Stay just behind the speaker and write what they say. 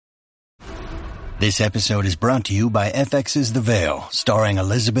This episode is brought to you by FX's The Veil, starring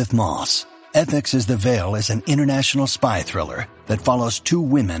Elizabeth Moss. FX's The Veil is an international spy thriller that follows two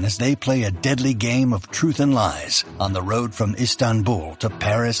women as they play a deadly game of truth and lies on the road from Istanbul to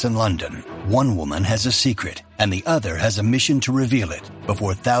Paris and London. One woman has a secret, and the other has a mission to reveal it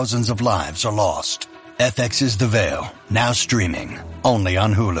before thousands of lives are lost. FX's The Veil, now streaming, only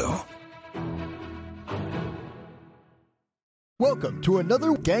on Hulu. Welcome to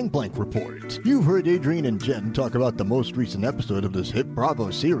another Gangblank Report. You've heard Adrian and Jen talk about the most recent episode of this hit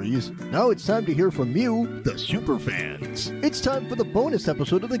Bravo series. Now it's time to hear from you, the superfans. It's time for the bonus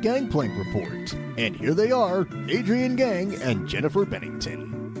episode of the Gangplank Report. And here they are, Adrian Gang and Jennifer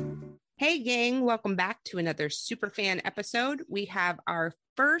Bennington. Hey gang, welcome back to another Superfan episode. We have our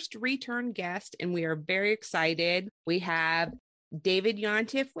first return guest and we are very excited. We have David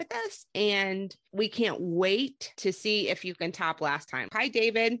Yontef with us, and we can't wait to see if you can top last time. Hi,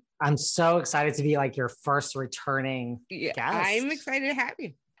 David. I'm so excited to be like your first returning guest. I'm excited to have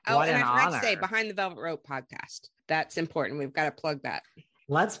you. What and an I forgot honor. to say, Behind the Velvet Rope podcast. That's important. We've got to plug that.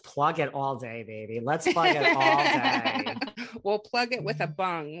 Let's plug it all day, baby. Let's plug it all day. We'll plug it with a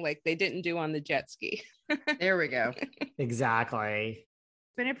bung like they didn't do on the jet ski. There we go. Exactly.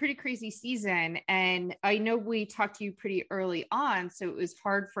 Been a pretty crazy season, and I know we talked to you pretty early on, so it was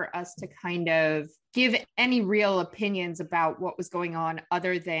hard for us to kind of give any real opinions about what was going on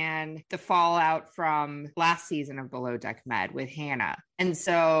other than the fallout from last season of Below Deck Med with Hannah. And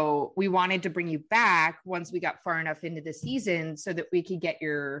so we wanted to bring you back once we got far enough into the season so that we could get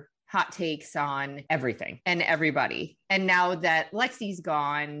your hot takes on everything and everybody. And now that Lexi's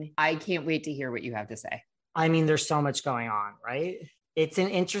gone, I can't wait to hear what you have to say. I mean, there's so much going on, right? It's an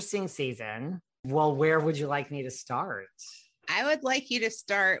interesting season. Well, where would you like me to start? I would like you to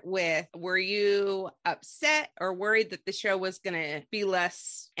start with, were you upset or worried that the show was going to be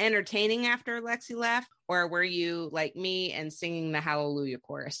less entertaining after Lexi left? Or were you like me and singing the Hallelujah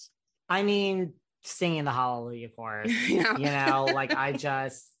chorus? I mean, singing the Hallelujah chorus, Yeah. you know, like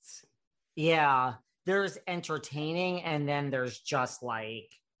there's entertaining and then there's just like,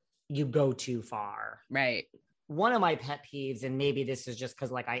 you go too far. Right. One of my pet peeves, and maybe this is just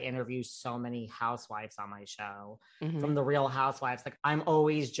because like I interview so many housewives on my show from the Real Housewives, like I'm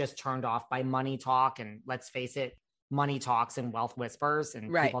always just turned off by money talk. And let's face it, money talks and wealth whispers, and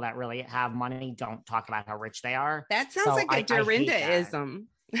people that really have money don't talk about how rich they are. That sounds like a Dorinda-ism.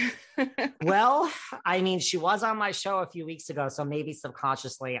 Well, I mean, she was on my show a few weeks ago, so maybe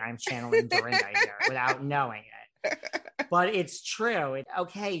subconsciously I'm channeling Dorinda here without knowing it. But it's true.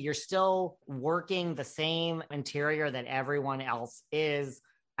 Okay, you're still working the same interior that everyone else is.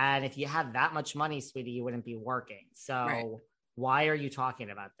 And if you had that much money, sweetie, you wouldn't be working. So why are you talking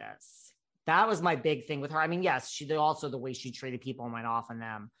about this? That was my big thing with her. I mean, yes, she did also the way she treated people and went off on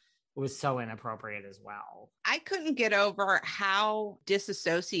them was so inappropriate as well. I couldn't get over how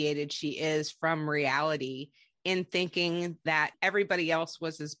disassociated she is from reality in thinking that everybody else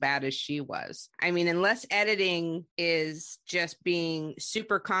was as bad as she was. I mean, unless editing is just being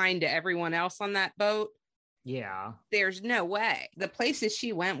super kind to everyone else on that boat, there's no way. The places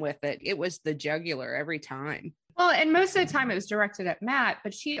she went with it was the jugular every time. Well, and most of the time it was directed at Matt,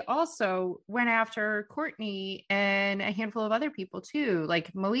 but she also went after Courtney and a handful of other people too,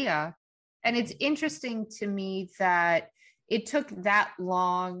 like Malia. And it's interesting to me that it took that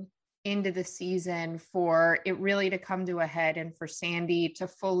long into the season for it really to come to a head and for Sandy to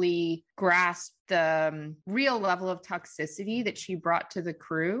fully grasp the real level of toxicity that she brought to the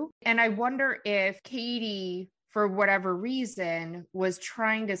crew. And I wonder if Katie, for whatever reason, was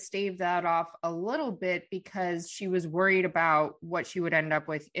trying to stave that off a little bit because she was worried about what she would end up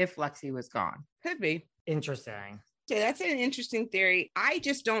with if Lexi was gone. Could be. Interesting. So that's an interesting theory. I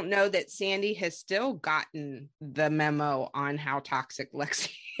just don't know that Sandy has still gotten the memo on how toxic Lexi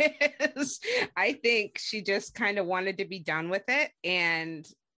is. I think she just kind of wanted to be done with it and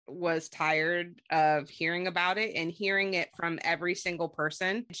was tired of hearing about it and hearing it from every single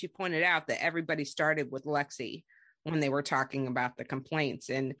person. She pointed out that everybody started with Lexi when they were talking about the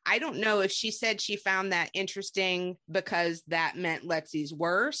complaints. And I don't know if she said she found that interesting because that meant Lexi's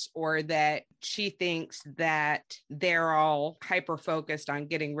worse, or that she thinks that they're all hyper-focused on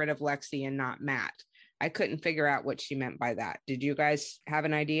getting rid of Lexi and not Matt. I couldn't figure out what she meant by that. Did you guys have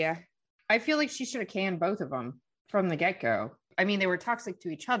an idea? I feel like she should have canned both of them from the get-go. I mean, they were toxic to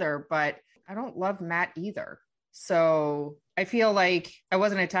each other, but I don't love Matt either. So I feel like I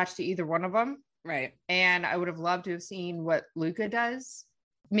wasn't attached to either one of them. Right. And I would have loved to have seen what Luca does.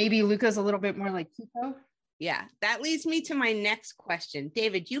 Maybe Luca's a little bit more like Kiko. Yeah, that leads me to my next question.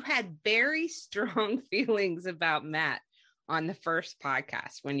 David, you had very strong feelings about Matt on the first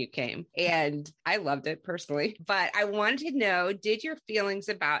podcast when you came, and I loved it personally. But I wanted to know, did your feelings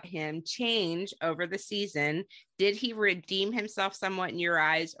about him change over the season? Did he redeem himself somewhat in your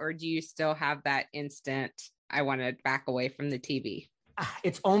eyes, or do you still have that instant, I want to back away from the TV?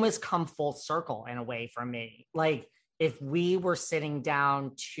 It's almost come full circle in a way for me. Like, if we were sitting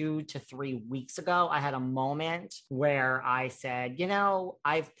down 2 to 3 weeks ago, I had a moment where I said,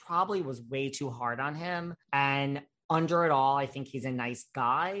 I probably was way too hard on him. And under it all, I think he's a nice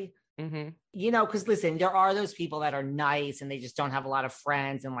guy. Mm-hmm. Because listen, there are those people that are nice and they just don't have a lot of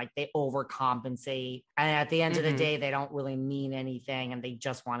friends and like they overcompensate. And at the end of the day, they don't really mean anything and they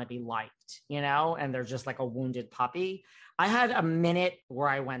just want to be liked, and they're just like a wounded puppy. I had a minute where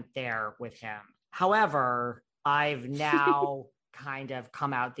I went there with him. However, I've now kind of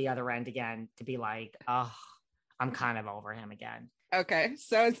come out the other end again to be like, oh, I'm kind of over him again. Okay.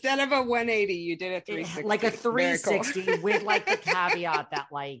 So instead of a 180, you did a 360. Like a 360 cool. with like the caveat that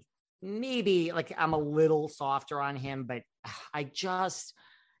like maybe like I'm a little softer on him, but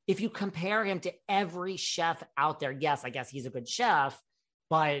if you compare him to every chef out there, yes, I guess he's a good chef,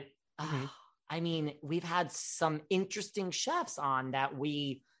 but I mean, we've had some interesting chefs on that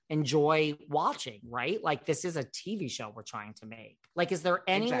we enjoy watching, right? Like this is a TV show we're trying to make. Like, is there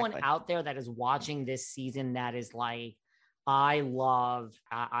anyone out there that is watching this season that is like, I love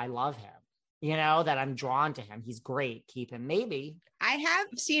him, that I'm drawn to him. He's great. Keep him. Maybe. I have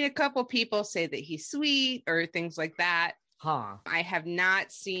seen a couple people say that he's sweet or things like that. Huh. I have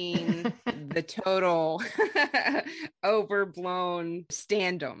not seen the total overblown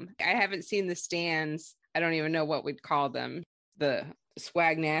standum. I haven't seen the stands. I don't even know what we'd call them. The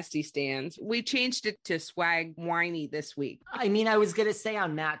swag nasty stands. We changed it to swag whiny this week. I mean, I was going to say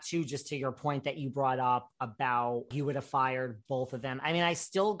on Matt too, just to your point that you brought up about you would have fired both of them. I mean, I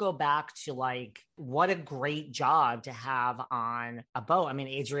still go back to like, what a great job to have on a boat. I mean,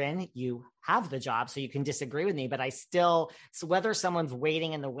 Adrian, you have the job, so you can disagree with me, but so whether someone's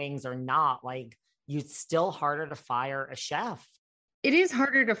waiting in the wings or not, like it's still harder to fire a chef. It is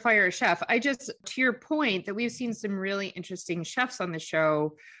harder to fire a chef. To your point that we've seen some really interesting chefs on the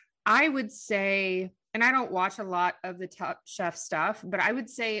show, I would say, and I don't watch a lot of the Top Chef stuff, but I would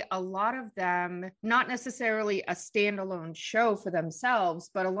say a lot of them, not necessarily a standalone show for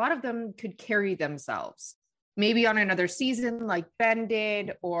themselves, but a lot of them could carry themselves. Maybe on another season like Ben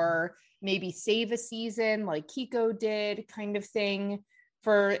did, or maybe save a season like Kiko did, kind of thing.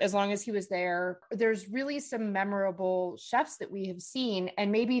 For as long as he was there. There's really some memorable chefs that we have seen,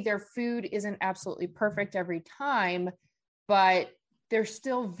 and maybe their food isn't absolutely perfect every time, but they're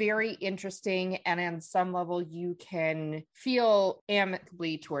still very interesting. And on some level, you can feel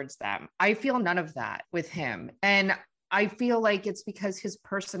amicably towards them. I feel none of that with him. And I feel like it's because his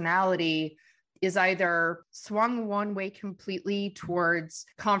personality is either swung one way completely towards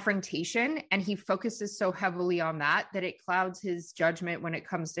confrontation, and he focuses so heavily on that it clouds his judgment when it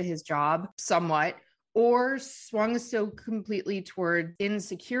comes to his job somewhat, or swung so completely toward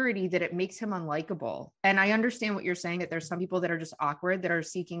insecurity that it makes him unlikable. And I understand what you're saying, that there's some people that are just awkward, that are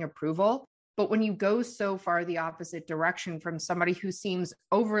seeking approval. But when you go so far the opposite direction from somebody who seems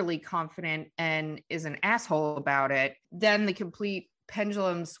overly confident and is an asshole about it, then the complete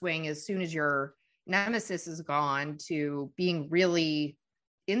pendulum swing as soon as your nemesis is gone to being really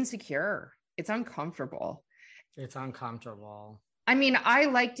insecure. It's uncomfortable. I mean, I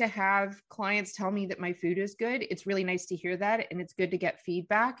like to have clients tell me that my food is good. It's really nice to hear that, and it's good to get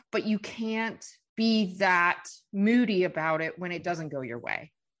feedback, but you can't be that moody about it when it doesn't go your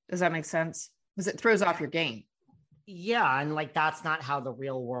way. Does that make sense? Because it throws off your game. Yeah, and like that's not how the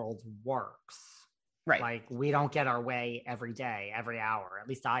real world works. Right. Like we don't get our way every day, every hour. At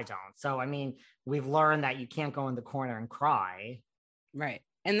least I don't. So, I mean, we've learned that you can't go in the corner and cry. Right.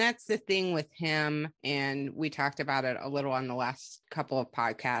 And that's the thing with him. And we talked about it a little on the last couple of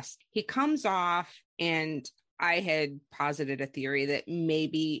podcasts. He comes off, and I had posited a theory that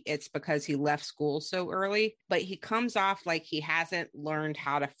maybe it's because he left school so early, but he comes off like he hasn't learned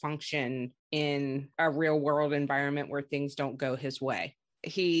how to function in a real world environment where things don't go his way.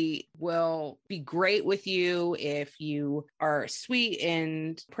 He will be great with you if you are sweet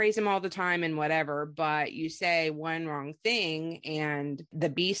and praise him all the time and whatever, but you say one wrong thing and the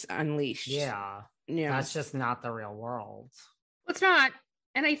beast unleashed. Yeah. That's just not the real world. It's not.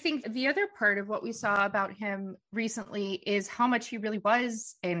 And I think the other part of what we saw about him recently is how much he really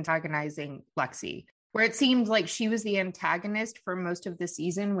was antagonizing Lexi, where it seemed like she was the antagonist for most of the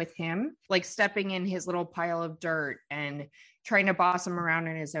season with him, like stepping in his little pile of dirt and trying to boss him around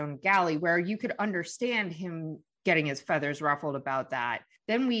in his own galley, where you could understand him getting his feathers ruffled about that.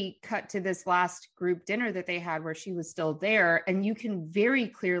 Then we cut to this last group dinner that they had where she was still there. And you can very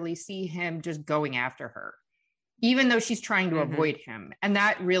clearly see him just going after her, even though she's trying to avoid him. And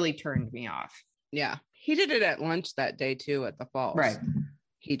that really turned me off. Yeah. He did it at lunch that day too at the falls. Right.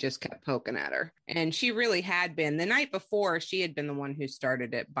 He just kept poking at her. And she really had been. The night before, she had been the one who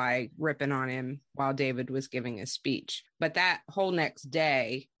started it by ripping on him while David was giving his speech. But that whole next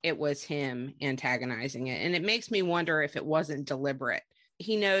day, it was him antagonizing it. And it makes me wonder if it wasn't deliberate.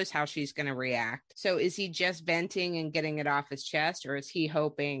 He knows how she's going to react. So is he just venting and getting it off his chest? Or is he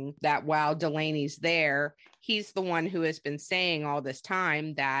hoping that while Delaney's there, he's the one who has been saying all this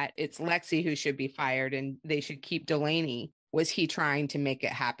time that it's Lexi who should be fired and they should keep Delaney? Was he trying to make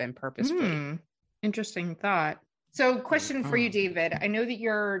it happen purposefully? Interesting thought. So question for you, David. I know that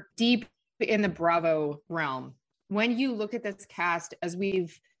you're deep in the Bravo realm. When you look at this cast,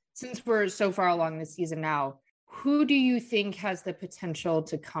 since we're so far along this season now, who do you think has the potential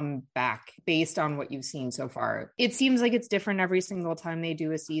to come back based on what you've seen so far? It seems like it's different every single time they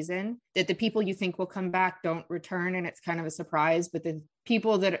do a season, that the people you think will come back don't return and it's kind of a surprise, but the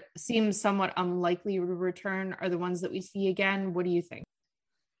people that seem somewhat unlikely to return are the ones that we see again. What do you think?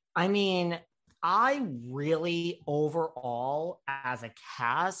 I mean, I really overall as a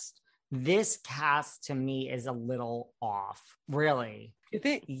cast, this cast to me is a little off, really. You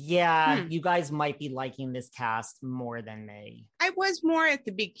think? Yeah, you guys might be liking this cast more than me. I was more at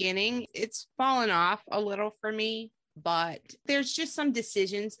the beginning. It's fallen off a little for me, but there's just some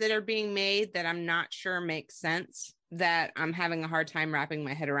decisions that are being made that I'm not sure make sense, that I'm having a hard time wrapping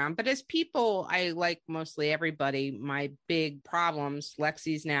my head around. But as people, I like mostly everybody. My big problems,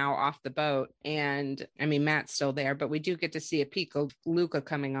 Lexi's now off the boat. And I mean, Matt's still there, but we do get to see a peek of Luca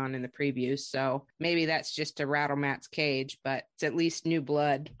coming on in the previews. So maybe that's just to rattle Matt's cage, but it's at least new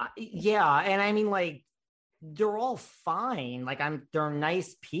blood. Yeah. And I mean, like, they're all fine. Like they're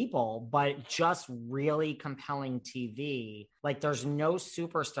nice people, but just really compelling TV. Like there's no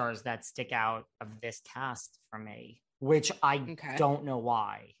superstars that stick out of this cast for me, which I don't know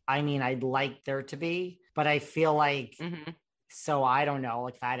why. I mean, I'd like there to be, but I feel like, so I don't know,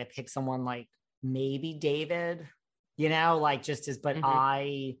 like if I had to pick someone like maybe David, like just as, but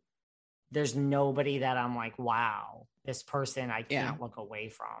there's nobody that I'm like, wow, this person I can't look away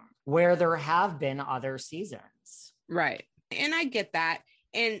from, where there have been other seasons. Right. And I get that.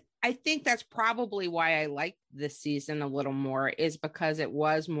 And I think that's probably why I like this season a little more, is because it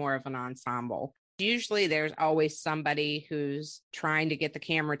was more of an ensemble. Usually there's always somebody who's trying to get the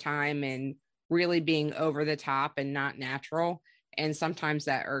camera time and really being over the top and not natural. And sometimes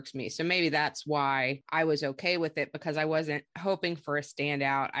that irks me. So maybe that's why I was okay with it, because I wasn't hoping for a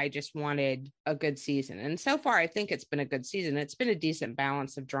standout. I just wanted a good season. And so far, I think it's been a good season. It's been a decent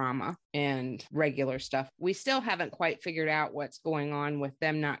balance of drama and regular stuff. We still haven't quite figured out what's going on with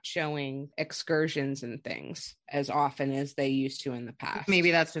them not showing excursions and things as often as they used to in the past.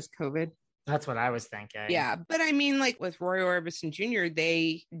 Maybe that's just COVID. That's what I was thinking. Yeah. But I mean, like with Roy Orbison Jr.,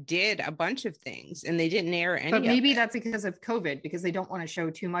 they did a bunch of things and they didn't air any. But maybe that's because of COVID, because they don't want to show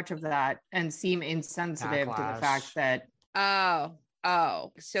too much of that and seem insensitive to the fact that.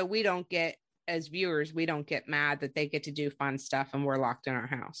 Oh. So we don't get, as viewers, we don't get mad that they get to do fun stuff and we're locked in our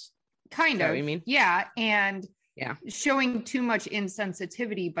house. Kind of. What you mean? Yeah. And showing too much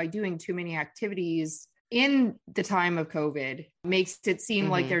insensitivity by doing too many activities in the time of COVID makes it seem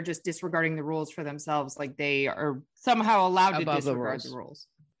like they're just disregarding the rules for themselves, like they are somehow allowed to disregard the rules.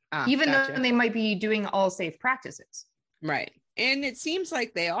 Even though they might be doing all safe practices. Right. And it seems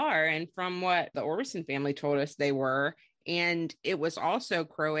like they are. And from what the Orbison family told us, they were. And it was also,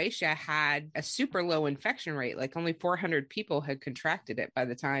 Croatia had a super low infection rate. Like only 400 people had contracted it by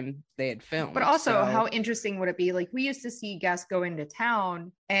the time they had filmed. But also, how interesting would it be? Like we used to see guests go into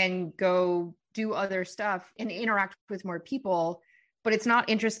town and go do other stuff and interact with more people, but it's not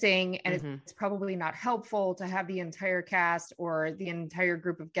interesting. And it's probably not helpful to have the entire cast or the entire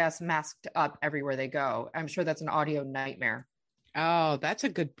group of guests masked up everywhere they go. I'm sure that's an audio nightmare. Oh, that's a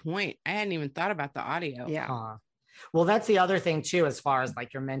good point. I hadn't even thought about the audio. Yeah. Well, that's the other thing too, as far as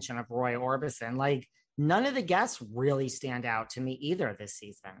like your mention of Roy Orbison, like none of the guests really stand out to me either this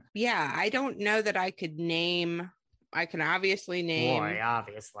season. Yeah. I don't know that I could name. I can obviously name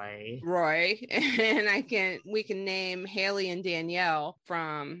Roy, and we can name Haley and Danielle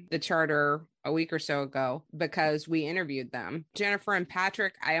from the Charter a week or so ago because we interviewed them. Jennifer and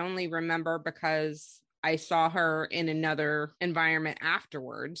Patrick, I only remember because I saw her in another environment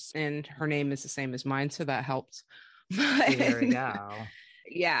afterwards, and her name is the same as mine, so that helps. There we go.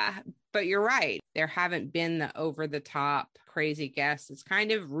 Yeah, But you're right. There haven't been the over the top crazy guests. It's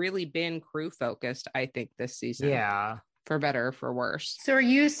kind of really been crew focused, I think, this season. Yeah. For better or for worse. So are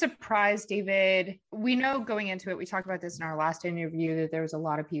you surprised, David? We know going into it, we talked about this in our last interview, that there was a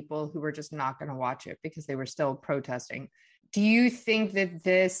lot of people who were just not going to watch it because they were still protesting. Do you think that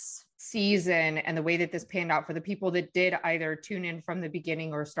this season and the way that this panned out for the people that did either tune in from the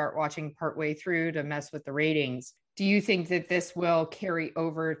beginning or start watching partway through to mess with the ratings, do you think that this will carry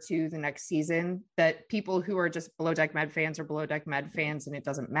over to the next season? That people who are just Below Deck Med fans are Below Deck Med fans and it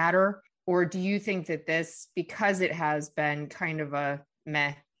doesn't matter? Or do you think that this, because it has been kind of a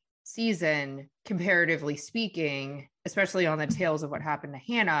meh season, comparatively speaking, especially on the tails of what happened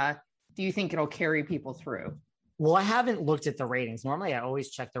to Hannah, do you think it'll carry people through? Well, I haven't looked at the ratings. Normally, I always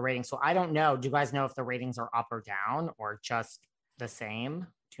check the ratings. So I don't know. Do you guys know if the ratings are up or down or just the same?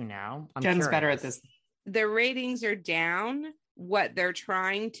 Do you know? Jen's curious. better at this. The ratings are down. What they're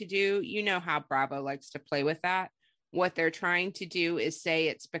trying to do, you know how Bravo likes to play with that. What they're trying to do is say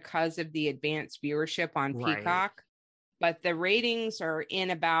it's because of the advanced viewership on Peacock, right. But the ratings are in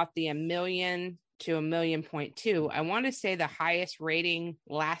about the 1 million to 1.2 million. I want to say the highest rating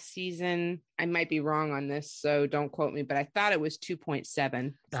last season, I might be wrong on this, so don't quote me, but I thought it was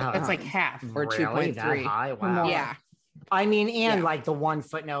 2.7. That's like half. Or really? 2.3. That high? Wow. Yeah. I mean, and like the one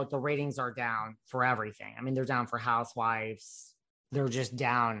footnote, the ratings are down for everything. I mean, they're down for Housewives. They're just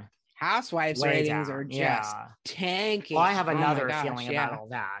down. Housewives ratings are just tanking. Well, I have another feeling about all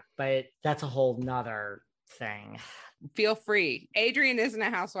that, but that's a whole nother thing. Feel free. Adrienne isn't a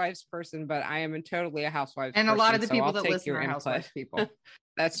Housewives person, but I am totally a Housewives and person. And a lot of the people I'll that listen are Housewives people.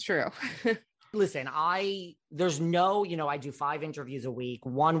 That's true. Listen, there's no, I do 5 interviews a week.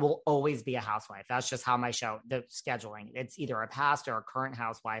 One will always be a housewife. That's just how my show, the scheduling, it's either a past or a current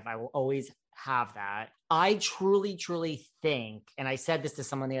housewife. I will always have that. I truly, truly think, and I said this to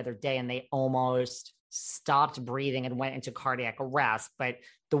someone the other day and they almost stopped breathing and went into cardiac arrest. But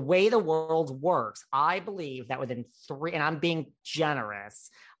the way the world works, I believe that within 3, and I'm being generous,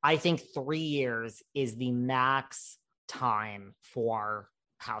 I think 3 years is the max time for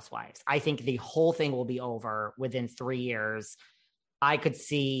Housewives. I think the whole thing will be over within 3 years. I could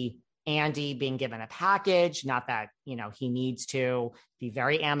see Andy being given a package, not that, he needs to be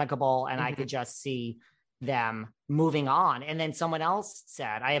very amicable. And I could just see them moving on. And then someone else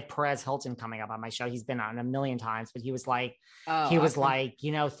said, I have Perez Hilton coming up on my show. He's been on a million times, but he was like,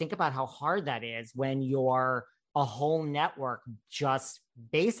 think about how hard that is when you're a whole network just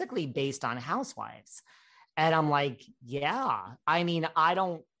basically based on Housewives. And I'm like, yeah, I mean,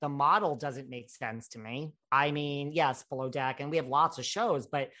 the model doesn't make sense to me. I mean, yes, Below Deck, and we have lots of shows,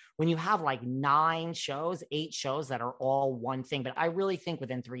 but when you have like 8 shows that are all one thing, but I really think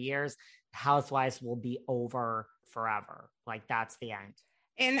within 3 years, Housewives will be over forever. Like that's the end.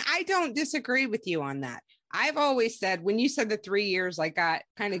 And I don't disagree with you on that. I've always said, when you said the 3 years, I got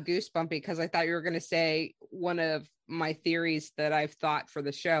kind of goosebumpy because I thought you were going to say one of my theories that I've thought for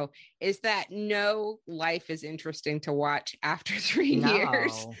the show is that no life is interesting to watch after 3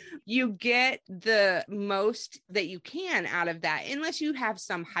 years. You get the most that you can out of that, unless you have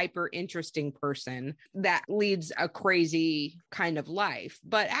some hyper interesting person that leads a crazy kind of life.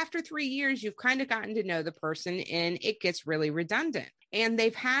 But after 3 years, you've kind of gotten to know the person and it gets really redundant. And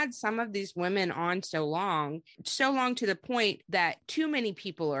they've had some of these women on so long to the point that too many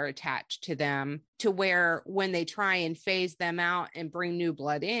people are attached to them, to where when they try and phase them out and bring new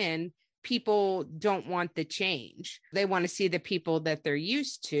blood in, people don't want the change. They want to see the people that they're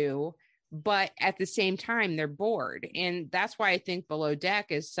used to, but at the same time, they're bored. And that's why I think Below Deck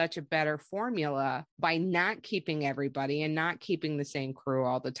is such a better formula by not keeping everybody and not keeping the same crew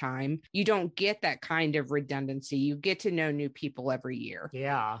all the time. You don't get that kind of redundancy. You get to know new people every year.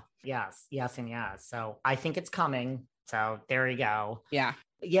 Yeah. Yes. And yes. So I think it's coming. So there you go. Yeah.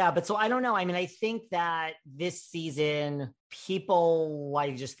 Yeah, but so I don't know. I mean, I think that this season, people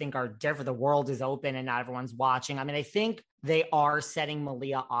I just think are different. The world is open and not everyone's watching. I mean, I think they are setting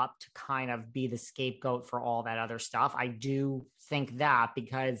Malia up to kind of be the scapegoat for all that other stuff. I do think that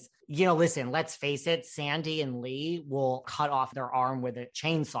because, listen, let's face it, Sandy and Lee will cut off their arm with a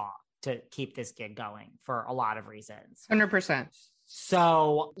chainsaw to keep this gig going for a lot of reasons. 100%.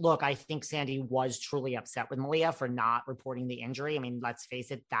 So look, I think Sandy was truly upset with Malia for not reporting the injury. I mean, let's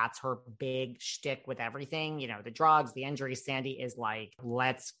face it, that's her big shtick with everything, the drugs, the injuries. Sandy is like,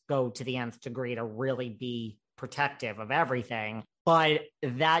 let's go to the nth degree to really be protective of everything. But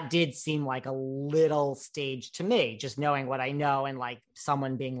that did seem like a little staged to me, just knowing what I know and like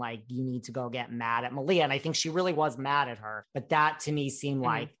someone being like, you need to go get mad at Malia. And I think she really was mad at her. But that to me seemed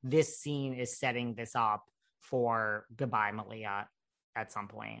like this scene is setting this up for goodbye, Malia, at some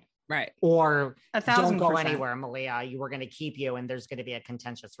point. Right. Or don't go 1,000%. anywhere, Malia. You were going to keep you, and there's going to be a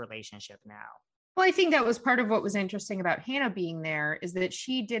contentious relationship now. Well, I think that was part of what was interesting about Hannah being there, is that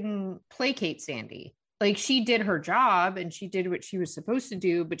she didn't placate Sandy. Like, she did her job and she did what she was supposed to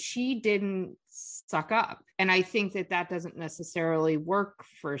do, but she didn't suck up. And I think that that doesn't necessarily work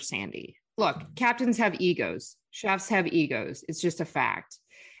for Sandy. Look, captains have egos, chefs have egos. It's just a fact.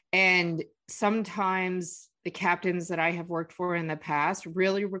 And sometimes the captains that I have worked for in the past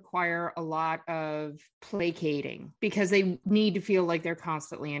really require a lot of placating because they need to feel like they're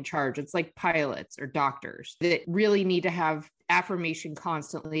constantly in charge. It's like pilots or doctors that really need to have affirmation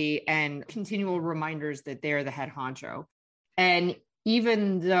constantly and continual reminders that they're the head honcho. And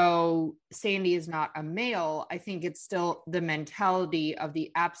even though Sandy is not a male, I think it's still the mentality of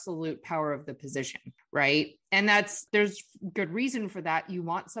the absolute power of the position, right? And there's good reason for that. You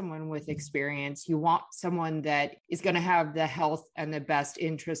want someone with experience. You want someone that is going to have the health and the best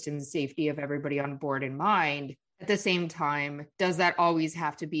interest and safety of everybody on board in mind. At the same time, does that always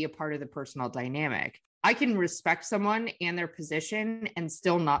have to be a part of the personal dynamic? I can respect someone and their position and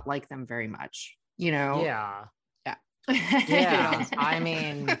still not like them very much, you know? Yeah. Yeah. Yeah. I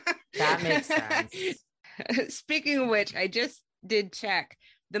mean, that makes sense. Speaking of which, I just did check.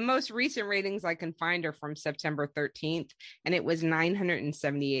 The most recent ratings I can find are from September 13th, and it was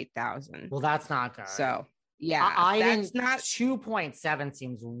 978,000. Well, that's not good. So, yeah, that's not 2.7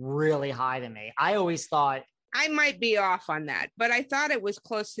 seems really high to me. I always thought I might be off on that, but I thought it was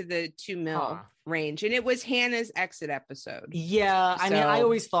close to the 2 mil range, and it was Hannah's exit episode. Yeah, I mean, I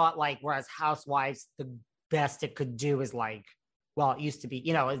always thought like, whereas Housewives, the best it could do is like, well, it used to be,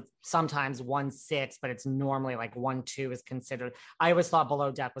 you know, sometimes 1.6, but it's normally like 1.2 is considered. I always thought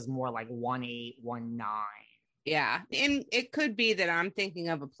Below Deck was more like 1.8, 1.9. Yeah, and it could be that I'm thinking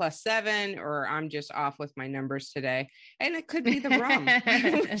of a +7, or I'm just off with my numbers today, and it could be the rum. I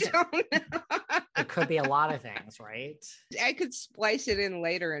don't know. It could be a lot of things, right? I could splice it in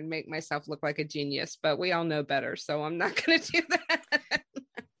later and make myself look like a genius, but we all know better, so I'm not going to do that.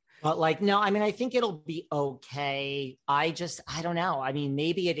 But like, no, I mean, I think it'll be okay. I don't know. I mean,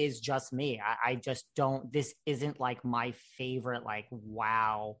 maybe it is just me. I just don't, this isn't like my favorite, like,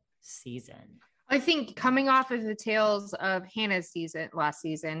 wow season. I think coming off of the tails of Hannah's season last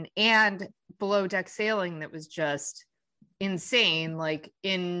season and Below Deck Sailing, that was just insane, like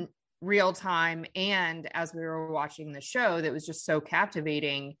in real time. And as we were watching the show, that was just so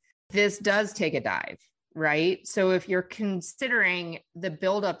captivating. This does take a dive. Right. So if you're considering the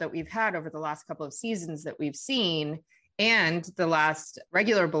buildup that we've had over the last couple of seasons that we've seen, and the last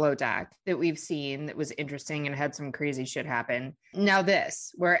regular Below Deck that we've seen that was interesting and had some crazy shit happen. Now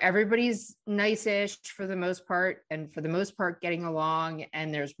this, where everybody's nice-ish for the most part, and for the most part getting along,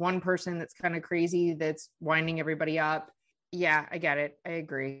 and there's one person that's kind of crazy that's winding everybody up. Yeah, I get it. I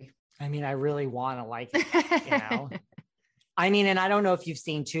agree. I mean, I really want to like it, you know? I mean, and I don't know if you've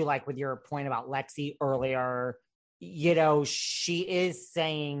seen too, like with your point about Lexi earlier, you know, she is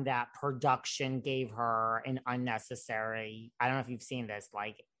saying that production gave her an unnecessary, I don't know if you've seen this,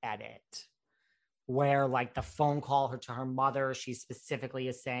 like edit, where like the phone call to her mother, she specifically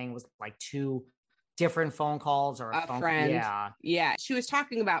is saying was like 2 different phone calls or a friend. Yeah. She was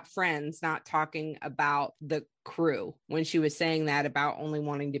talking about friends, not talking about the crew when she was saying that about only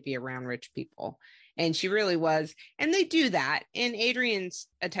wanting to be around rich people. And she really was. And they do that. And Adrian's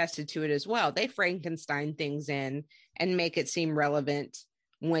attested to it as well. They Frankenstein things in and make it seem relevant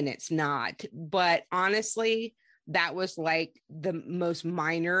when it's not. But honestly, that was like the most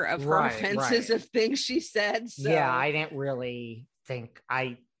minor of her offenses of things she said. So. Yeah, I didn't really think,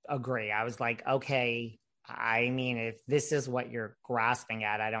 I agree. I was like, okay, I mean, if this is what you're grasping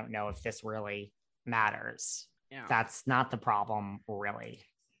at, I don't know if this really matters. Yeah. That's not the problem, really.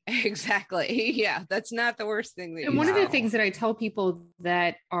 Exactly. Yeah, that's not the worst thing. And one of the things that I tell people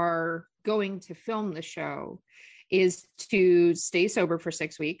that are going to film the show is to stay sober for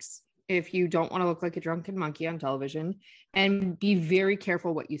 6 weeks if you don't want to look like a drunken monkey on television, and be very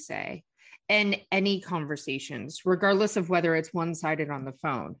careful what you say and any conversations, regardless of whether it's one-sided on the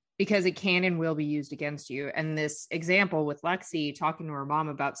phone, because it can and will be used against you. And this example with Lexi talking to her mom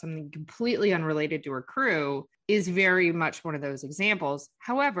about something completely unrelated to her crew is very much one of those examples.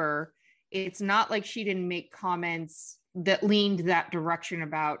 However, it's not like she didn't make comments that leaned that direction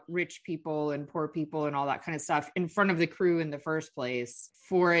about rich people and poor people and all that kind of stuff in front of the crew in the first place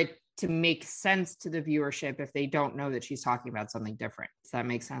for it to make sense to the viewership if they don't know that she's talking about something different. Does that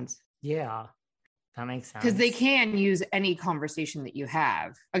make sense? Yeah, that makes sense. Because they can use any conversation that you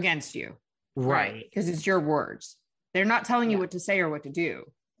have against you. Right. Because it's your words. They're not telling you what to say or what to do,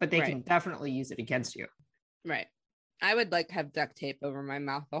 but they can definitely use it against you. Right. I would like have duct tape over my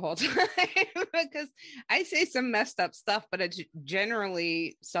mouth the whole time because I say some messed up stuff, but it's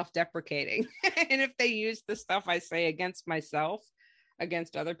generally self-deprecating. And if they use the stuff I say against myself,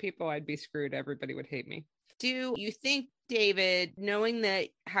 against other people, I'd be screwed. Everybody would hate me. Do you think, David, knowing that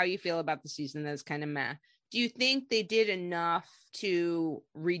how you feel about the season that's kind of meh, do you think they did enough to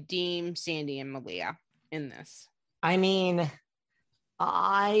redeem Sandy and Malia in this? I mean,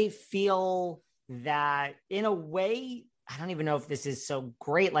 I feel that in a way, I don't even know if this is so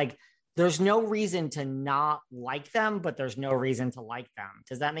great. Like, there's no reason to not like them, but there's no reason to like them.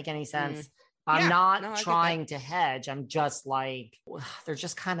 Does that make any sense? I'm not trying to hedge. I'm just like, they're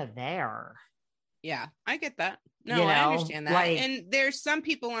just kind of there. Yeah, I get that. No, I understand that. Like, and there's some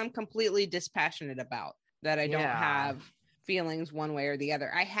people I'm completely dispassionate about that I don't have feelings one way or the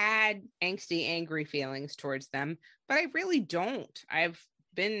other. I had angsty, angry feelings towards them, but I really don't. I've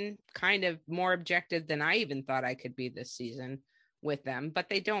been kind of more objective than I even thought I could be this season with them, but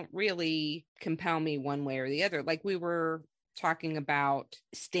they don't really compel me one way or the other. Like we were talking about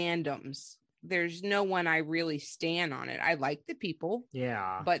standums. There's no one I really stand on it. I like the people,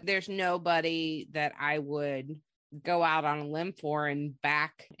 but there's nobody that I would go out on a limb for and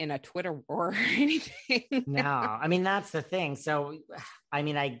back in a Twitter war or anything. No, I mean, that's the thing. So, I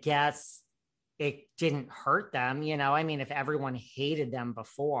mean, I guess it didn't hurt them, I mean, if everyone hated them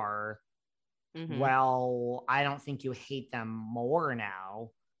before, well, I don't think you hate them more now.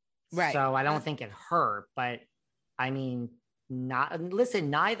 Right. So I don't think it hurt, but I mean,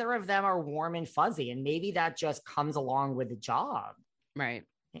 neither of them are warm and fuzzy, and maybe that just comes along with the job. Right.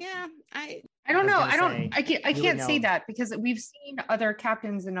 Yeah. I don't know. I can't say that because we've seen other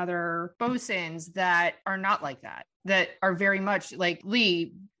captains and other bosuns that are not like that are very much like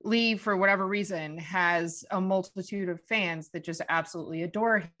Lee. Lee, for whatever reason, has a multitude of fans that just absolutely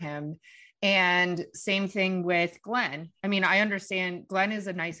adore him. And same thing with Glenn. I mean, I understand Glenn is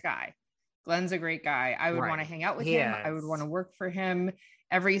a nice guy. Glenn's a great guy. I would want to hang out with him. I would want to work for him.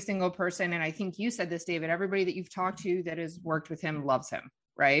 Every single person. And I think you said this, David, everybody that you've talked to that has worked with him loves him.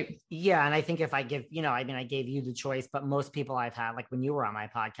 Right. Yeah. And I think if I give, I gave you the choice, but most people I've had, like when you were on my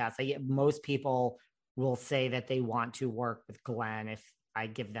podcast, most people will say that they want to work with Glenn if I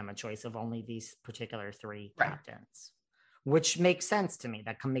give them a choice of only these particular three captains, which makes sense to me.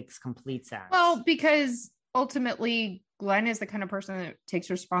 That makes complete sense. Well, because ultimately Glenn is the kind of person that takes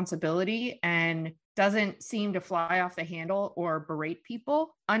responsibility and doesn't seem to fly off the handle or berate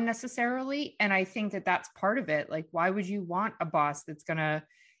people unnecessarily. And I think that that's part of it. Like, why would you want a boss that's going to,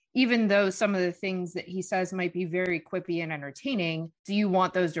 even though some of the things that he says might be very quippy and entertaining, do you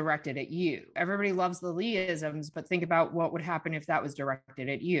want those directed at you? Everybody loves the Lee-isms, but think about what would happen if that was directed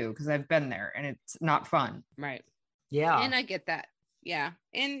at you, because I've been there and it's not fun. Right. Yeah. And I get that. Yeah.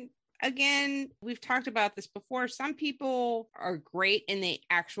 And again, we've talked about this before. Some people are great in the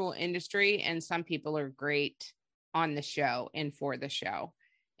actual industry and some people are great on the show and for the show.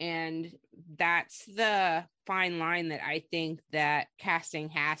 And that's the fine line that I think that casting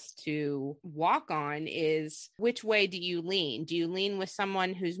has to walk on is which way do you lean? Do you lean with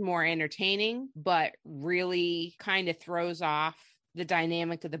someone who's more entertaining, but really kind of throws off the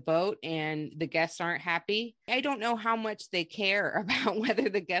dynamic of the boat and the guests aren't happy? I don't know how much they care about whether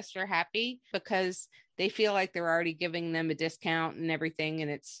the guests are happy because they feel like they're already giving them a discount and everything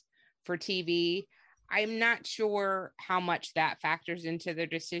and it's for TV. I'm not sure how much that factors into their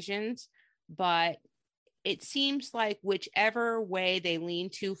decisions, but it seems like whichever way they lean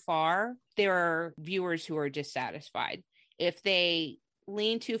too far, there are viewers who are dissatisfied. If they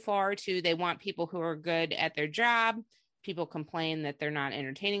lean too far to they want people who are good at their job, people complain that they're not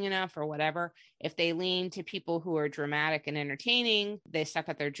entertaining enough or whatever. If they lean to people who are dramatic and entertaining, they suck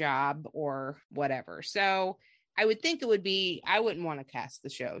at their job or whatever. So I would think I wouldn't want to cast the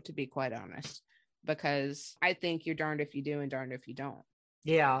show, to be quite honest, because I think you're darned if you do and darned if you don't.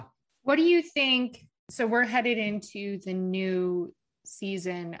 Yeah. What do you think? So we're headed into the new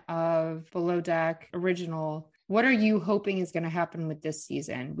season of Below Deck Original. What are you hoping is going to happen with this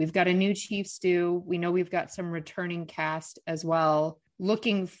season? We've got a new chief stew. We know we've got some returning cast as well.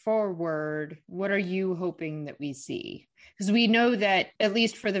 Looking forward, what are you hoping that we see? Because we know that at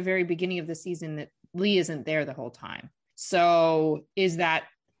least for the very beginning of the season that Lee isn't there the whole time. So is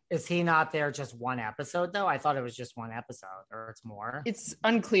he not there just one episode though? I thought it was just one episode or it's more. It's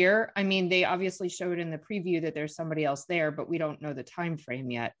unclear. I mean, they obviously showed in the preview that there's somebody else there, but we don't know the time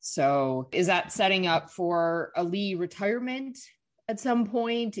frame yet. So is that setting up for a Lee retirement at some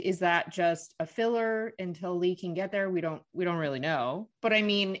point? Is that just a filler until Lee can get there? We don't really know. But I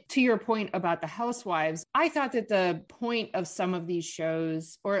mean, to your point about the housewives, I thought that the point of some of these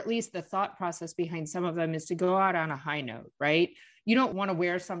shows, or at least the thought process behind some of them, is to go out on a high note, right? You don't want to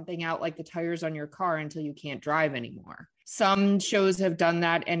wear something out like the tires on your car until you can't drive anymore. Some shows have done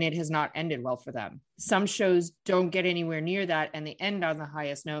that and it has not ended well for them. Some shows don't get anywhere near that and they end on the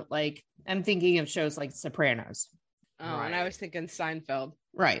highest note. Like, I'm thinking of shows like Sopranos. Oh, right. And I was thinking Seinfeld.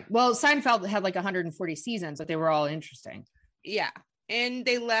 Right. Well, Seinfeld had like 140 seasons, but they were all interesting. Yeah. And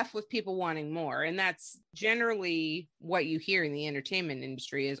they left with people wanting more. And that's generally what you hear in the entertainment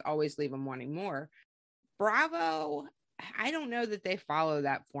industry, is always leave them wanting more. Bravo, I don't know that they follow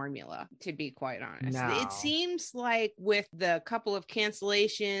that formula, to be quite honest. No. It seems like with the couple of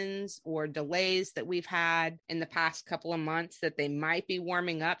cancellations or delays that we've had in the past couple of months, that they might be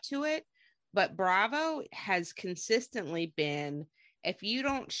warming up to it. But Bravo has consistently been, if you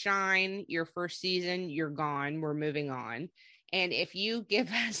don't shine your first season, you're gone. We're moving on. And if you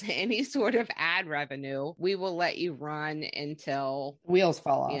give us any sort of ad revenue, we will let you run until wheels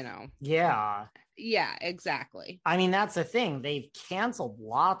fall off. You know. Yeah. Yeah, exactly. I mean, that's the thing. They've canceled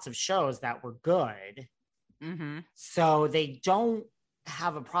lots of shows that were good. Mm-hmm. So they don't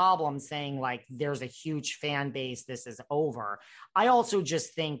have a problem saying like, there's a huge fan base, this is over. I also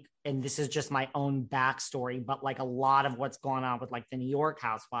just think, and this is just my own backstory, but like a lot of what's going on with like the New York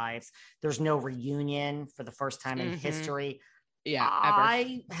Housewives, there's no reunion for the first time in history. Yeah,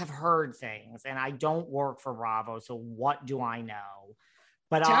 I have heard things, and I don't work for Bravo, so what do I know?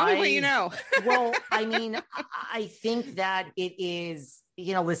 But tell me what you know. Well, I mean, I think that it is,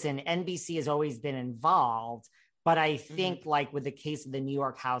 you know, listen, NBC has always been involved, but I think like with the case of the New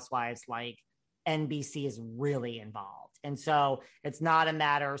York Housewives, like NBC is really involved. And so it's not a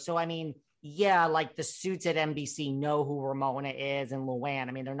matter. So, I mean, yeah, like the suits at NBC know who Ramona is and Luann.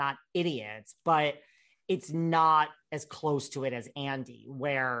 I mean, they're not idiots, but it's not as close to it as Andy,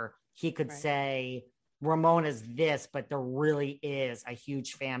 where he could say Ramona's this, but there really is a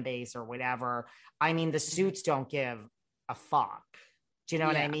huge fan base or whatever. I mean, the suits don't give a fuck. Do you know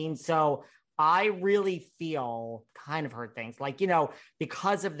what I mean? So I really feel, kind of heard things like, you know,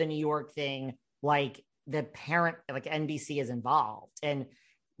 because of the New York thing, like the parent, like NBC is involved and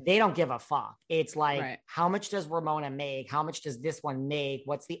they don't give a fuck. It's like, how much does Ramona make? How much does this one make?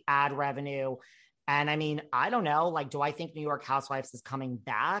 What's the ad revenue? And I mean, I don't know, like, do I think New York Housewives is coming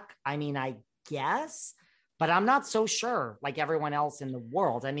back? I mean, I guess, but I'm not so sure like everyone else in the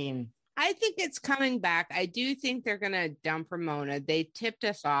world. I mean, I think it's coming back. I do think they're going to dump Ramona. They tipped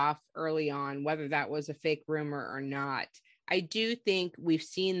us off early on, whether that was a fake rumor or not. I do think we've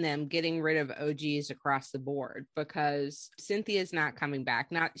seen them getting rid of OGs across the board because Cynthia's not coming back.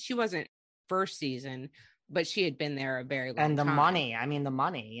 She wasn't first season, but she had been there a very long time. And the money, I mean, the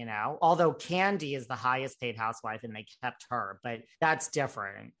money, you know, although Candy is the highest paid housewife and they kept her, but that's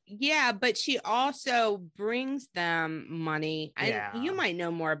different. Yeah, but she also brings them money. And you might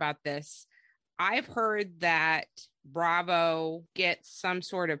know more about this. I've heard that Bravo gets some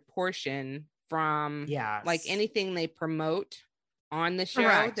sort of portion from like anything they promote on the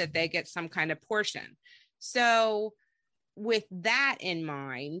show, that they get some kind of portion. So with that in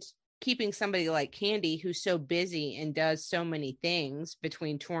mind, keeping somebody like Candy, who's so busy and does so many things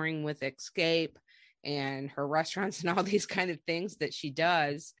between touring with Escape and her restaurants and all these kind of things that she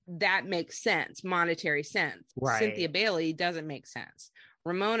does, that makes sense, monetary sense. Cynthia Bailey doesn't make sense.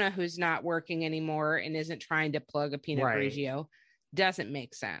 Ramona, who's not working anymore and isn't trying to plug a Pinot Grigio, doesn't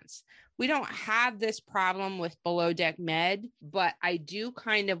make sense. We don't have this problem with Below Deck Med, but I do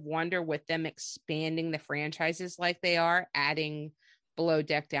kind of wonder with them expanding the franchises like they are, adding Below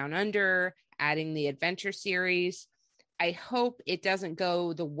Deck Down Under, adding the adventure series. I hope it doesn't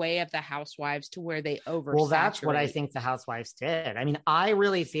go the way of the Housewives to where they oversaturate. Well, that's what I think the Housewives did. I mean, I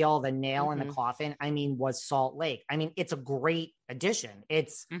really feel the nail in the coffin, I mean, was Salt Lake. I mean, it's a great addition.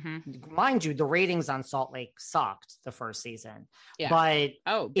 It's, mind you, the ratings on Salt Lake sucked the first season. Yeah.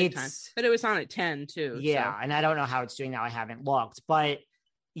 But big time. But it was on at 10 too. Yeah. So. And I don't know how it's doing now. I haven't looked. But,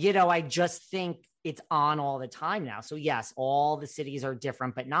 you know, I just think it's on all the time now. So yes, all the cities are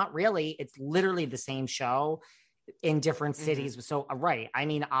different, but not really. It's literally the same show in different cities. So, I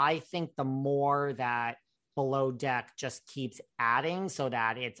mean, I think the more that Below Deck just keeps adding so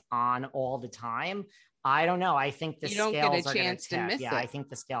that it's on all the time, I don't know. I think the scales are going to tip. Yeah, I think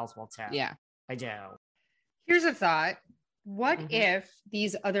the scales will tip. Yeah, I do. Here's a thought. What if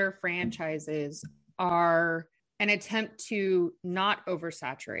these other franchises are an attempt to not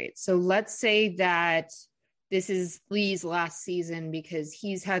oversaturate? So let's say that this is Lee's last season because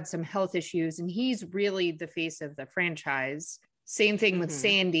he's had some health issues and he's really the face of the franchise. Same thing with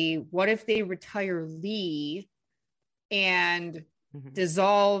Sandy. What if they retire Lee and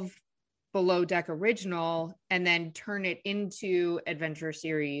dissolve Below Deck Original and then turn it into Adventure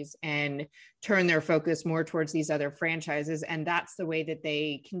Series and turn their focus more towards these other franchises? And that's the way that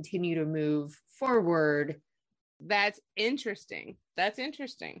they continue to move forward. That's interesting.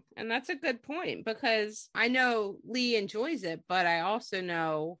 And that's a good point, because I know Lee enjoys it, but I also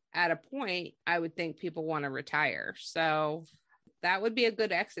know at a point I would think people want to retire. So that would be a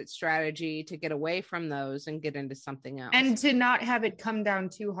good exit strategy, to get away from those and get into something else. And to not have it come down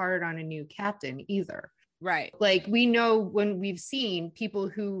too hard on a new captain either. Right. Like, we know when we've seen people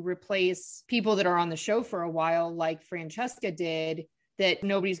who replace people that are on the show for a while, like Francesca did, that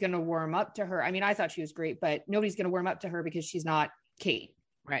nobody's going to warm up to her. I mean, I thought she was great, but nobody's going to warm up to her because she's not Kate.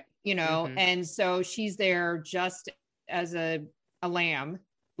 Right. You know, and so she's there just as a lamb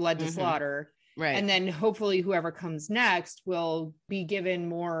led to slaughter. Right. And then hopefully whoever comes next will be given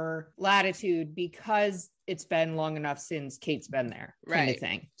more latitude because it's been long enough since Kate's been there. Kind of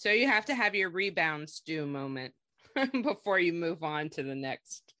thing. So you have to have your rebound stew moment before you move on to the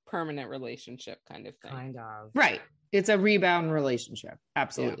next permanent relationship kind of thing. Kind of. Right. It's a rebound relationship.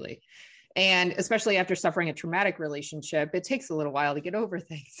 Absolutely. Yeah. And especially after suffering a traumatic relationship, it takes a little while to get over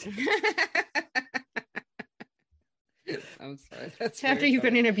things. I'm sorry. That's after you've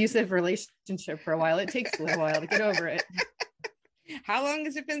been in an abusive relationship for a while, it takes a little while to get over it. How long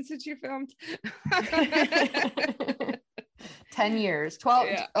has it been since you filmed? 10 years, 12,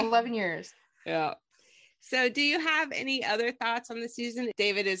 11 years. Yeah. So do you have any other thoughts on the season?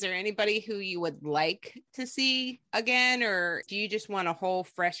 David, is there anybody who you would like to see again, or do you just want a whole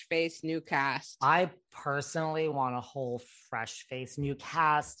fresh face new cast? I personally want a whole fresh face new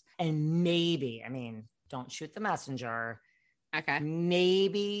cast, and maybe, I mean, don't shoot the messenger. Okay.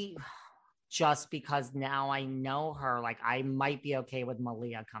 Maybe just because now I know her, like I might be okay with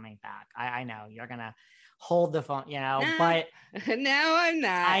Malia coming back. I know you're going to hold the phone, you know, but no, I'm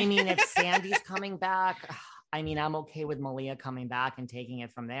not. I mean, if Sandy's coming back, I mean, I'm okay with Malia coming back and taking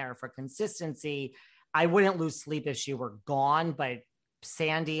it from there for consistency. I wouldn't lose sleep if she were gone, but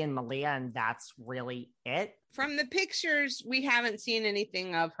Sandy and Malia, and that's really it. From the pictures, we haven't seen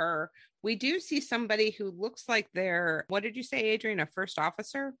anything of her. We do see somebody who looks like they're, what did you say, Adrian, a first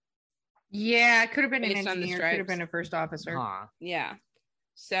officer? Yeah, it could have been Based an engineer, could have been a first officer. Yeah.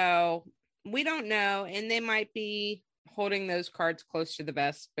 So we don't know. And they might be holding those cards close to the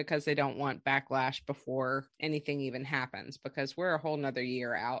vest because they don't want backlash before anything even happens, because we're a whole nother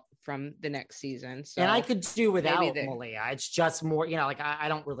year out from the next season. So, and I could do without Malia. It's just more, you know, like I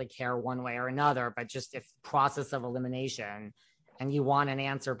don't really care one way or another, but just if process of elimination and you want an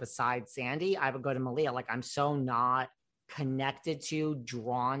answer besides Sandy, I would go to Malia. Like I'm so not connected to,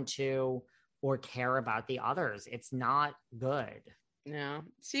 drawn to, or care about the others. It's not good. No.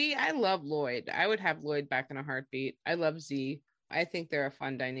 See, I love Lloyd. I would have Lloyd back in a heartbeat. I love Z. I think they're a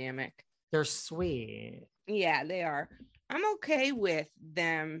fun dynamic. They're sweet. Yeah, they are. I'm okay with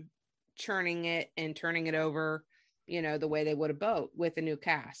them churning it and turning it over, you know, the way they would a boat with a new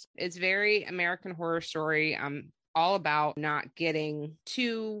cast. It's very American Horror Story. I'm all about not getting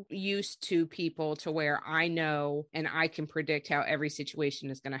too used to people to where I know and I can predict how every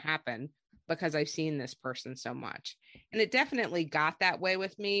situation is going to happen, because I've seen this person so much. And it definitely got that way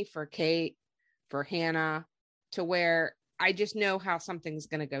with me for Kate, for Hannah, to where I just know how something's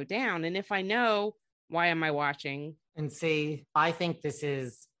going to go down. And if I know, why am I watching? And see, I think this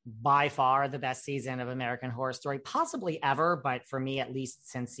is by far the best season of American Horror Story, possibly ever, but for me, at least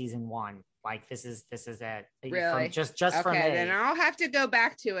since season 1. Like this is it. Really? Just okay, for me. Then I'll have to go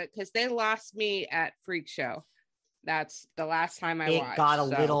back to it because they lost me at Freak Show. That's the last time I watched. It got a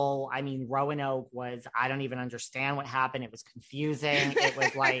little, I mean, Roanoke was, I don't even understand what happened. It was confusing. It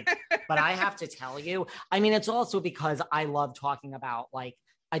was like, but I have to tell you, I mean, it's also because I love talking about like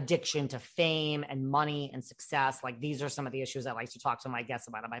addiction to fame and money and success. Like these are some of the issues I like to talk to my guests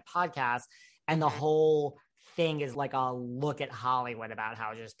about on my podcast. And the whole thing is like a look at Hollywood about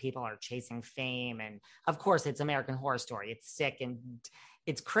how just people are chasing fame. And of course it's American Horror Story. It's sick and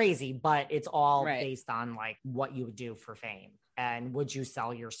it's crazy, but it's all based on like what you would do for fame and would you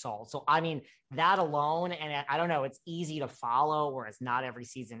sell your soul? So, I mean, that alone, and I don't know, it's easy to follow, whereas not every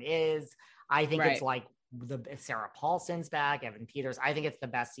season is. I think it's like the Sarah Paulson's back, Evan Peters. I think it's the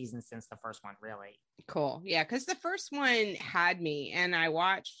best season since the first one, really. Cool. Yeah, because the first one had me, and I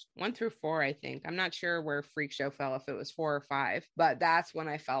watched 1 through 4, I think. I'm not sure where Freak Show fell, if it was 4 or 5, but that's when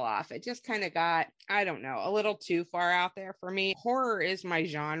I fell off. It just kind of got, I don't know, a little too far out there for me. Horror is my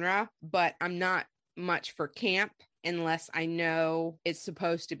genre, but I'm not much for camp. unless I know it's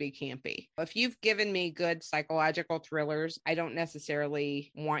supposed to be campy. If you've given me good psychological thrillers, I don't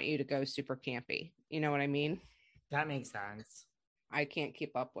necessarily want you to go super campy. You know what I mean? That makes sense. I can't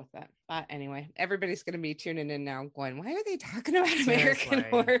keep up with it. But anyway, everybody's going to be tuning in now going, why are they talking about Seriously. American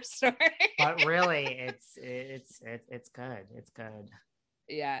Horror Story? But really, it's good. It's good.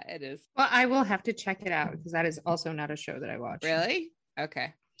 Yeah, it is. Well, I will have to check it out because that is also not a show that I watch. Really?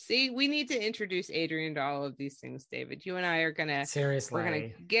 Okay. See, we need to introduce Adrian to all of these things, David. You and I are gonna Seriously. we're gonna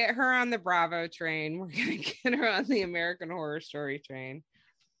get her on the Bravo train. We're gonna get her on the American Horror Story train.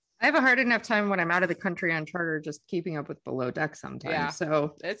 I have a hard enough time when I'm out of the country on charter just keeping up with Below Deck sometimes. Yeah.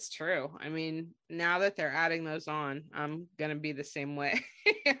 So It's true. I mean, now that they're adding those on, I'm gonna be the same way.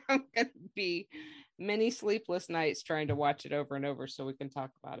 I'm gonna be many sleepless nights trying to watch it over and over so we can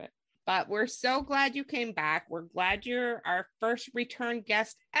talk about it. But we're so glad you came back. We're glad you're our first return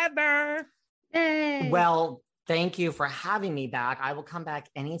guest ever. yay. Well, thank you for having me back. I will come back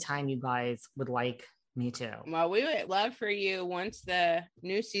anytime you guys would like me to. Well, we would love for you once the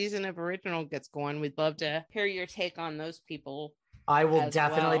new season of Original gets going. We'd love to hear your take on those people. I will as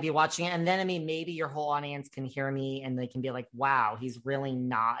definitely well. be watching it. And then, I mean, maybe your whole audience can hear me and they can be like, wow, he's really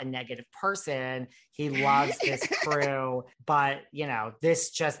not a negative person. He loves this crew. But, you know,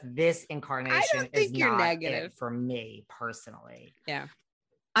 this incarnation is think you're not negative. it for me personally. Yeah.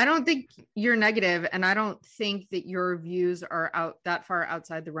 I don't think you're negative, and I don't think that your views are out that far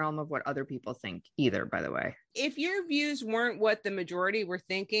outside the realm of what other people think either, by the way. If your views weren't what the majority were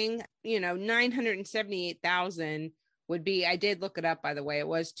thinking, 978,000 would be, I did look it up, by the way, it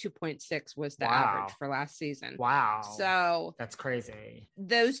was 2.6 was the Wow. average for last season. Wow. So That's crazy.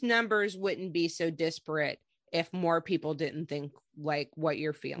 those numbers wouldn't be so disparate if more people didn't think like what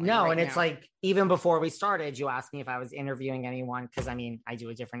you're feeling. No, right and it's now. like, even before we started, you asked me if I was interviewing anyone, because I mean, I do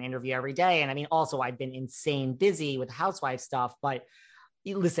a different interview every day. And I mean, also, I've been insane busy with housewife stuff, but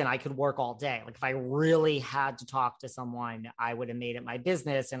listen, I could work all day. Like, if I really had to talk to someone, I would have made it my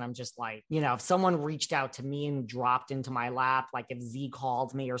business. And I'm just like, if someone reached out to me and dropped into my lap, like if Z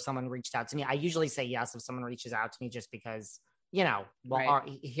called me or someone reached out to me, I usually say yes if someone reaches out to me, just because Right.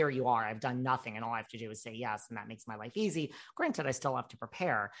 here you are. I've done nothing and all I have to do is say yes. And that makes my life easy. Granted, I still have to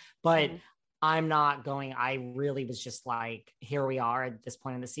prepare, but I'm not going. I really was just like, here we are at this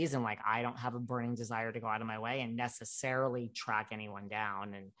point in the season. Like, I don't have a burning desire to go out of my way and necessarily track anyone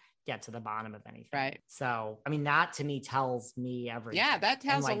down and get to the bottom of anything. Right. So, I mean, that to me tells me everything. Yeah, that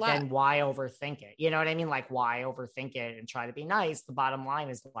tells and, a like, lot. Then why overthink it? You know what I mean? Like, why overthink it and try to be nice? The bottom line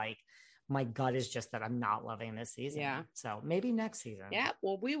is like, my gut is just that I'm not loving this season. Yeah. So maybe next season. Yeah.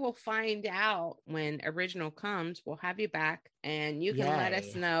 Well, we will find out when Original comes. We'll have you back and you can let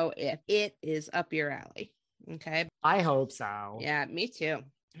us Yay. know if it is up your alley. Okay. I hope so. Yeah, me too.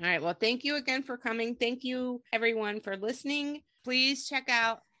 All right. Well, thank you again for coming. Thank you, everyone, for listening. Please check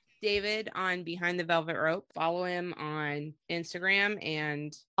out David on Behind the Velvet Rope. Follow him on Instagram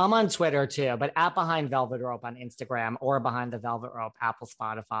and I'm on Twitter too, but at Behind Velvet Rope on Instagram or Behind the Velvet Rope, Apple,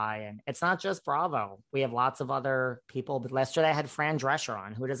 Spotify. And it's not just Bravo. We have lots of other people. But yesterday I had Fran Drescher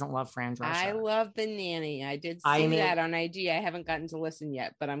on. Who doesn't love Fran Drescher? I love the nanny. I did see that on IG. I haven't gotten to listen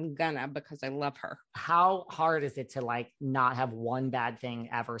yet, but I'm gonna because I love her. How hard is it to like not have one bad thing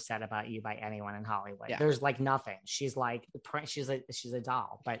ever said about you by anyone in Hollywood? Yeah. There's like nothing. She's like, she's a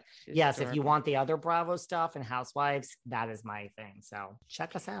doll. But She's yes, if you adorable. want the other Bravo stuff and Housewives, that is my thing. So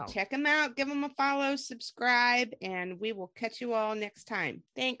check us out. Check them out, give them a follow, subscribe, and we will catch you all next time.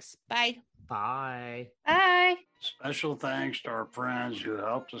 Thanks. Bye. Bye. Bye. Special thanks to our friends who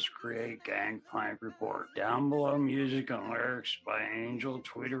helped us create Gangplank Report. Down below, music and lyrics by Angel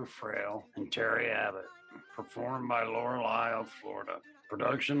Tweeter Frail and Terry Abbott. Performed by Lorelei of Florida.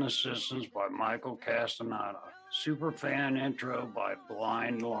 Production assistance by Michael Castaneda. Superfan intro by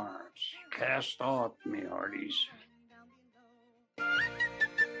Blind Lawrence. Cast off, me hearties.